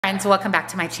Friends, welcome back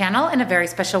to my channel and a very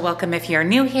special welcome if you're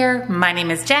new here. My name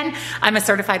is Jen. I'm a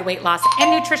certified weight loss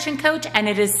and nutrition coach, and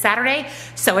it is Saturday,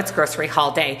 so it's grocery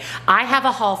haul day. I have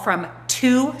a haul from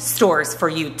 2 stores for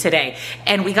you today,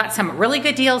 and we got some really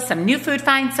good deals, some new food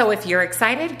finds. So if you're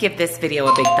excited, give this video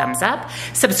a big thumbs up.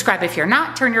 Subscribe if you're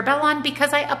not, turn your bell on,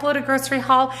 because I upload a grocery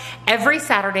haul every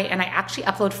Saturday, and I actually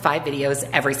upload 5 videos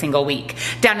every single week.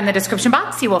 Down in the description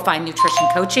box, you will find nutrition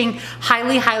coaching.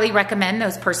 Highly recommend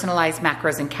those personalized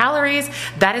macros and calories.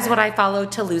 That is what I follow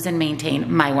to lose and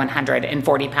maintain my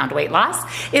 140-pound weight loss,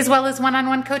 as well as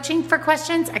one-on-one coaching for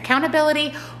questions,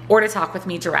 accountability, or to talk with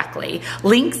me directly.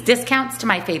 Links, discounts to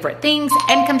my favorite things,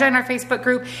 and come join our Facebook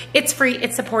group. It's free,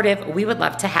 it's supportive. We would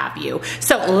love to have you.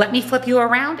 So let me flip you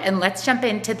around and let's jump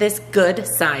into this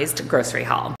good-sized grocery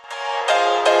haul.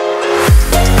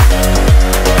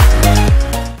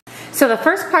 So the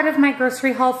first part of my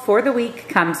grocery haul for the week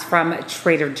comes from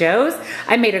Trader Joe's.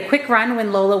 I made a quick run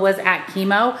when Lola was at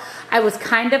chemo. I was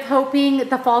kind of hoping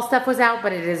the fall stuff was out,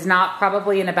 but it is not,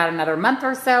 probably in about another month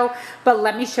or so. But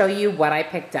let me show you what I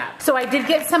picked up. So I did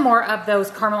get some more of those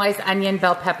caramelized onion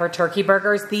bell pepper turkey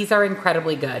burgers. These are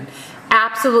incredibly good.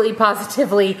 Absolutely,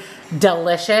 positively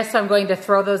delicious. So I'm going to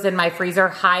throw those in my freezer.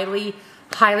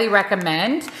 Highly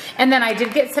recommend. And then I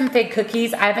did get some fig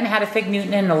cookies. I haven't had a fig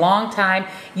Newton in a long time.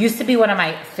 Used to be one of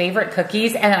my favorite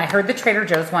cookies, and then I heard the Trader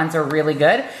Joe's ones are really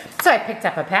good, so I picked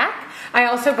up a pack. I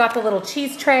also got the little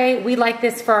cheese tray. We like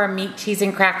this for our meat, cheese,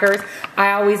 and crackers.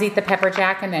 I always eat the pepper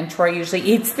jack, and then Troy usually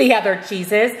eats the other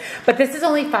cheeses, but this is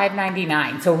only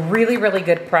 $5.99, so really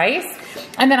good price.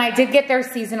 And then I did get their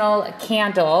seasonal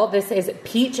candle. This is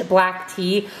peach black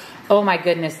tea. Oh my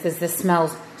goodness, this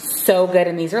smells so good,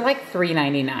 and these are like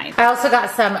 $3.99. I also got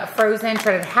some frozen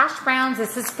shredded hash browns.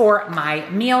 This is for my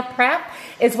meal prep,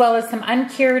 as well as some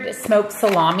uncured smoked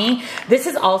salami. This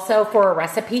is also for a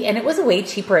recipe, and it was way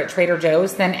cheaper at Trader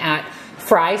Joe's than at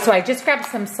Fry's, so I just grabbed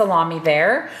some salami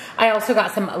there. I also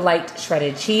got some light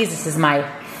shredded cheese. This is my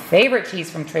favorite cheese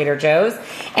from Trader Joe's.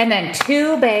 And then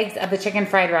 2 bags of the chicken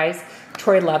fried rice.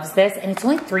 Troy loves this, and it's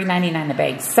only $3.99 a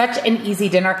bag. Such an easy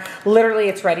dinner. Literally,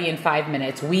 it's ready in 5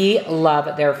 minutes. We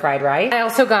love their fried rice. I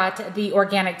also got the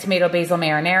organic tomato basil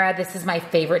marinara. This is my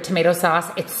favorite tomato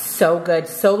sauce. It's so good,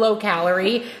 so low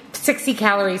calorie, 60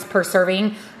 calories per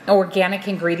serving. Organic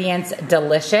ingredients,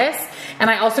 delicious.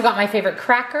 And I also got my favorite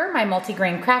cracker, my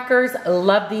multigrain crackers.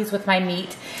 Love these with my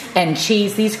meat and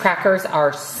cheese. These crackers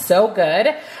are so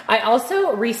good. I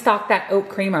also restocked that oat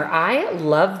creamer. I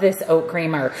love this oat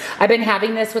creamer. I've been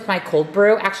having this with my cold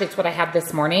brew. Actually, it's what I had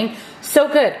this morning. So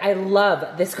good. I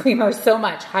love this creamer so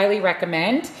much. Highly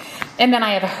recommend. And then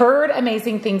I have heard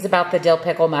amazing things about the dill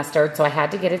pickle mustard, so I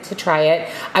had to get it to try it.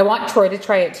 I want Troy to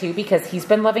try it too, because he's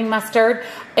been loving mustard,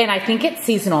 and I think it's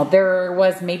seasonal. There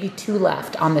was maybe 2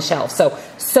 left on the shelf,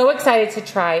 so excited to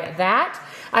try that.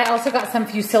 I also got some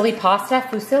fusilli pasta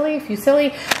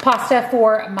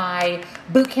for my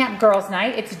boot camp girls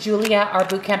night. It's Julia, our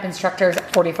boot camp instructor's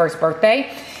 41st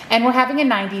birthday, and we're having a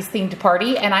 90s themed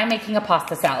party, and I'm making a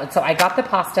pasta salad. So I got the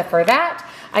pasta for that.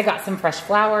 I got some fresh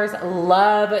flowers.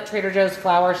 Love Trader Joe's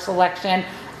flower selection.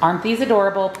 Aren't these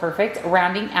adorable? Perfect,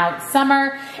 rounding out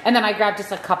summer. And then I grabbed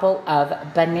just a couple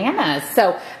of bananas.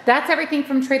 So that's everything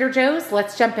from Trader Joe's.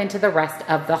 Let's jump into the rest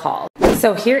of the haul.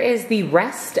 So here is the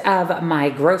rest of my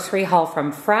grocery haul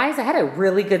from Fry's. I had a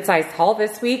really good sized haul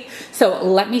this week, so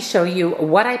let me show you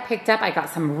what I picked up. I got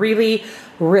some really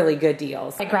good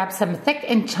deals. I grabbed some thick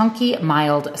and chunky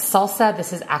mild salsa.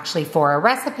 This is actually for a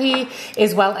recipe,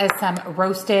 as well as some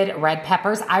roasted red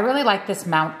peppers. I really like this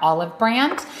Mount Olive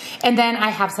brand. And then I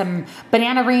have some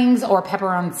banana rings or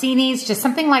pepperoncinis, just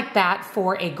something like that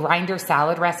for a grinder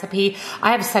salad recipe.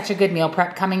 I have such a good meal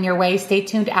prep coming your way. Stay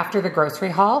tuned after the grocery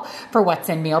haul for what's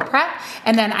in meal prep.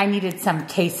 And then I needed some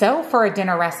queso for a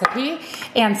dinner recipe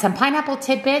and some pineapple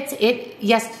tidbits.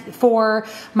 Yes, for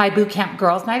my boot camp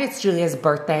girls night, it's Julia's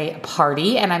birthday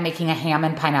party, and I'm making a ham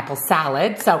and pineapple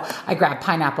salad, so I grabbed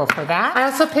pineapple for that. I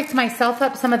also picked myself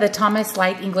up some of the Thomas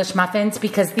Light English muffins,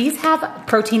 because these have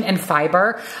protein and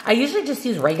fiber. I usually just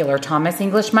use regular Thomas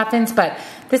English muffins, but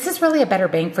this is really a better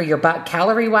bang for your buck,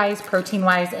 calorie-wise,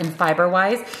 protein-wise, and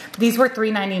fiber-wise. These were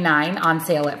 $3.99 on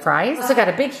sale at Fry's. I also got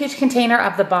a big, huge container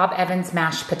of the Bob Evans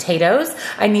mashed potatoes.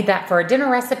 I need that for a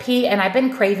dinner recipe, and I've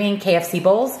been craving KFC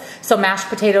bowls, so mashed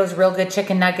potatoes, real good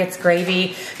chicken nuggets,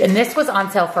 gravy, and this was on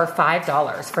sale for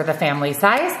 $5 for the family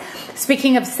size.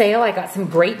 Speaking of sale, I got some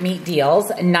great meat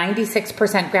deals.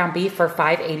 96% ground beef for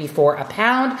 $5.84 a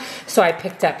pound, so I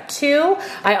picked up 2.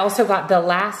 I also got the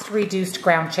last reduced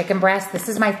ground chicken breast. This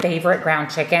is my favorite ground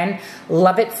chicken.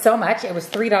 Love it so much. It was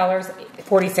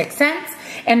 $3.46.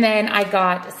 And then I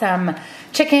got some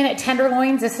chicken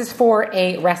tenderloins. This is for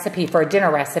a recipe, for a dinner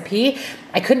recipe.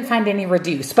 I couldn't find any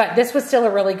reduced, but this was still a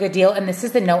really good deal. And this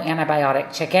is the no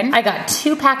antibiotic chicken. I got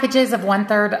 2 packages of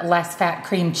 1/3 less fat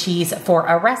cream cheese for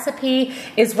a recipe,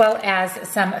 as well as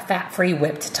some fat-free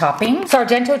whipped topping.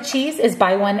 Sargento cheese is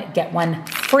buy one, get one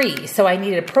free. So I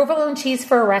needed a provolone cheese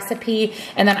for a recipe,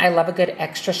 and then I love a good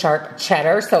extra sharp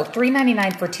cheddar. So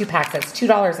 $3.99 for 2 packs, that's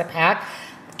 $2 a pack.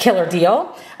 Killer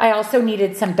deal. I also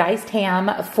needed some diced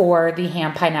ham for the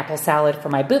ham pineapple salad for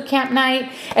my boot camp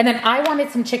night. And then I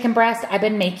wanted some chicken breast. I've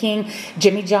been making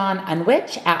Jimmy John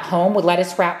unwich at home with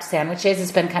lettuce wrapped sandwiches.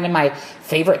 It's been kind of my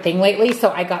favorite thing lately.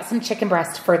 So I got some chicken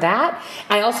breast for that.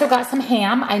 I also got some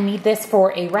ham. I need this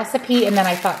for a recipe. And then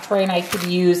I thought Troy and I could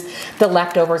use the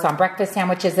leftovers on breakfast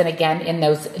sandwiches and again in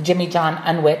those Jimmy John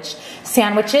unwich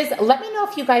sandwiches. Let me know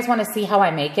if you guys want to see how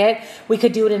I make it. We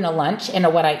could do it in a lunch in a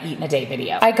what I eat in a day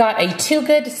video. I got a Too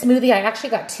Good smoothie. I actually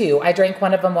got 2. I drank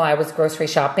one of them while I was grocery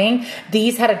shopping.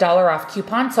 These had a $1 off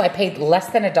coupon, so I paid less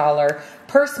than $1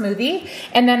 per smoothie.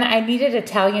 And then I needed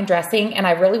Italian dressing, and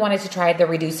I really wanted to try the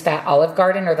reduced fat Olive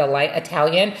Garden or the light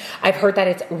Italian. I've heard that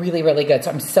it's really, really good,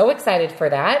 so I'm so excited for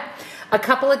that. A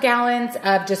couple of gallons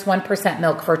of just 1%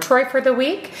 milk for Troy for the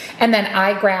week. And then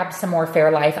I grabbed some more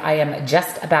Fairlife. I am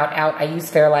just about out. I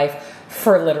use Fairlife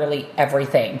for literally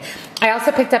everything. I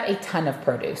also picked up a ton of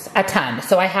produce, a ton.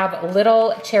 So I have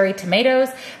little cherry tomatoes.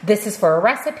 This is for a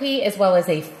recipe, as well as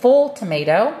a full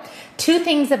tomato. 2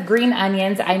 things of green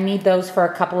onions. I need those for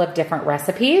a couple of different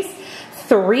recipes.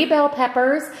 3 bell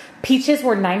peppers. Peaches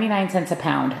were 99 cents a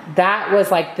pound. That was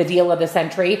like the deal of the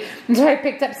century. And so I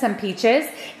picked up some peaches,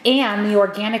 and the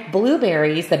organic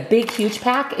blueberries, the big huge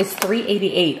pack is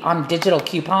 $3.88 on digital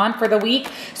coupon for the week.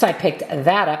 So I picked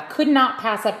that up. Could not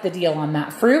pass up the deal on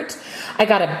that fruit. I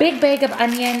got a big bag of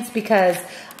onions because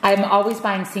I'm always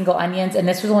buying single onions, and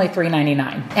this was only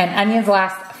 $3.99. And onions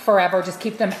last forever. Just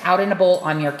keep them out in a bowl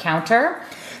on your counter.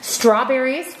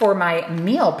 Strawberries for my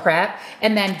meal prep.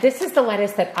 And then this is the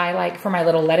lettuce that I like for my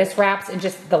little lettuce wraps, and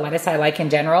just the lettuce I like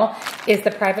in general is the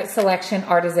Private Selection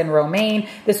Artisan Romaine.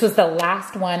 This was the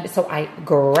last one, so I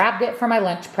grabbed it for my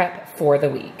lunch prep for the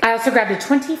week. I also grabbed a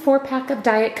 24 pack of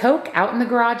Diet Coke out in the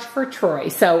garage for Troy.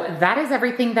 So that is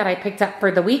everything that I picked up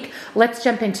for the week. Let's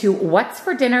jump into what's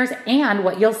for dinners and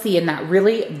what you'll see in that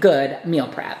really good meal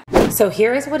prep. So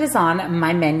here is what is on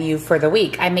my menu for the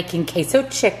week. I'm making queso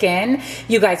chicken.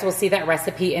 You guys will see that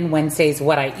recipe in Wednesday's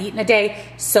What I Eat in a Day.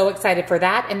 So excited for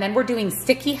that. And then we're doing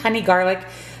sticky honey garlic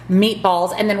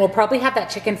meatballs, and then we'll probably have that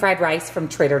chicken fried rice from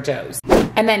Trader Joe's.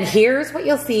 And then here's what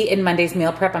you'll see in Monday's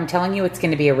meal prep. I'm telling you, it's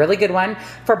going to be a really good one.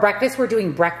 For breakfast, we're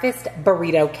doing breakfast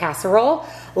burrito casserole.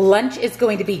 Lunch is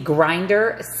going to be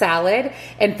grinder salad.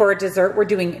 And for a dessert, we're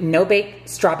doing no-bake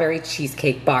strawberry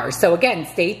cheesecake bars. So again,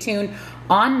 stay tuned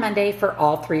on Monday for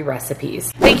all 3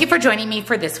 recipes. Thank you for joining me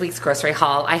for this week's grocery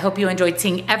haul. I hope you enjoyed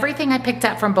seeing everything I picked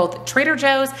up from both Trader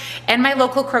Joe's and my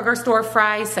local Kroger store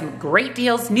Fry's. Some great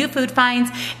deals, new food finds,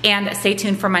 and stay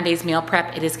tuned for Monday's meal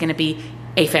prep. It is going to be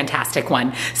a fantastic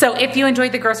one. So if you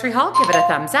enjoyed the grocery haul, give it a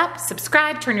thumbs up,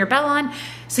 subscribe, turn your bell on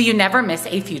so you never miss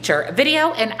a future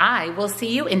video, and I will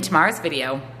see you in tomorrow's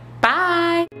video.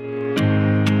 Bye.